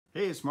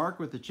Hey, it's Mark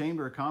with the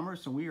Chamber of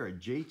Commerce, and we are at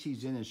JT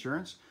Zinn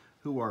Insurance,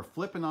 who are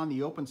flipping on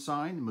the open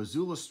sign,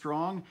 Missoula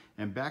strong,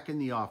 and back in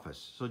the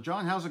office. So,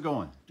 John, how's it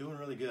going? Doing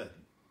really good.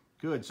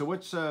 Good. So,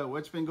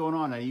 what's been going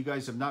on? Now, you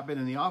guys have not been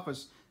in the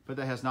office, but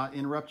that has not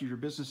interrupted your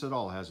business at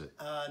all, has it?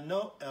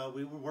 No,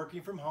 we were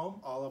working from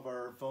home. All of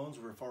our phones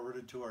were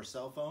forwarded to our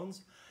cell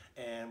phones,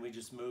 and we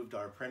just moved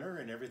our printer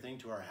and everything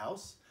to our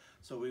house.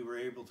 So we were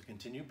able to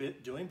continue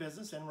doing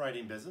business and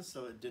writing business,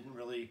 so it didn't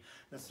really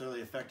necessarily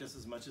affect us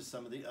as much as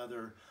some of the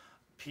other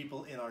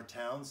people in our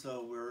town.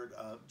 So we're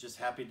just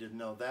happy to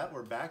know that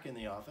we're back in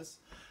the office.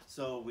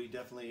 So we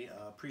definitely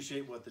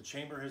appreciate what the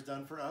Chamber has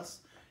done for us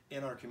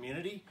in our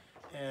community,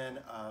 and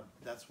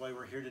that's why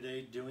we're here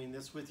today doing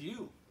this with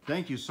you.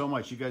 Thank you so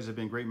much. You guys have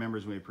been great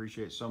members. We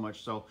appreciate it so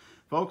much. So,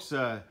 folks,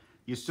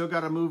 you still got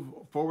to move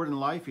forward in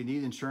life. You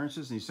need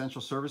insurances and essential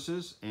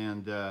services,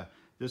 and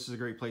this is a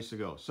great place to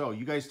go. So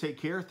you guys take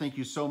care. Thank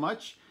you so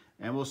much,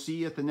 and we'll see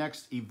you at the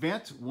next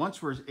event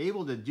once we're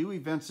able to do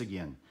events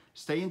again.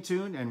 Stay in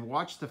tune and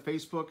watch the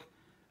Facebook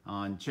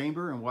on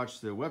Chamber and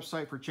watch the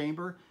website for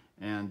Chamber,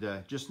 and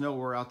just know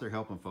we're out there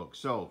helping folks.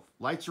 So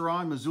lights are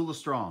on, Missoula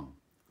strong.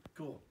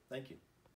 Cool. Thank you.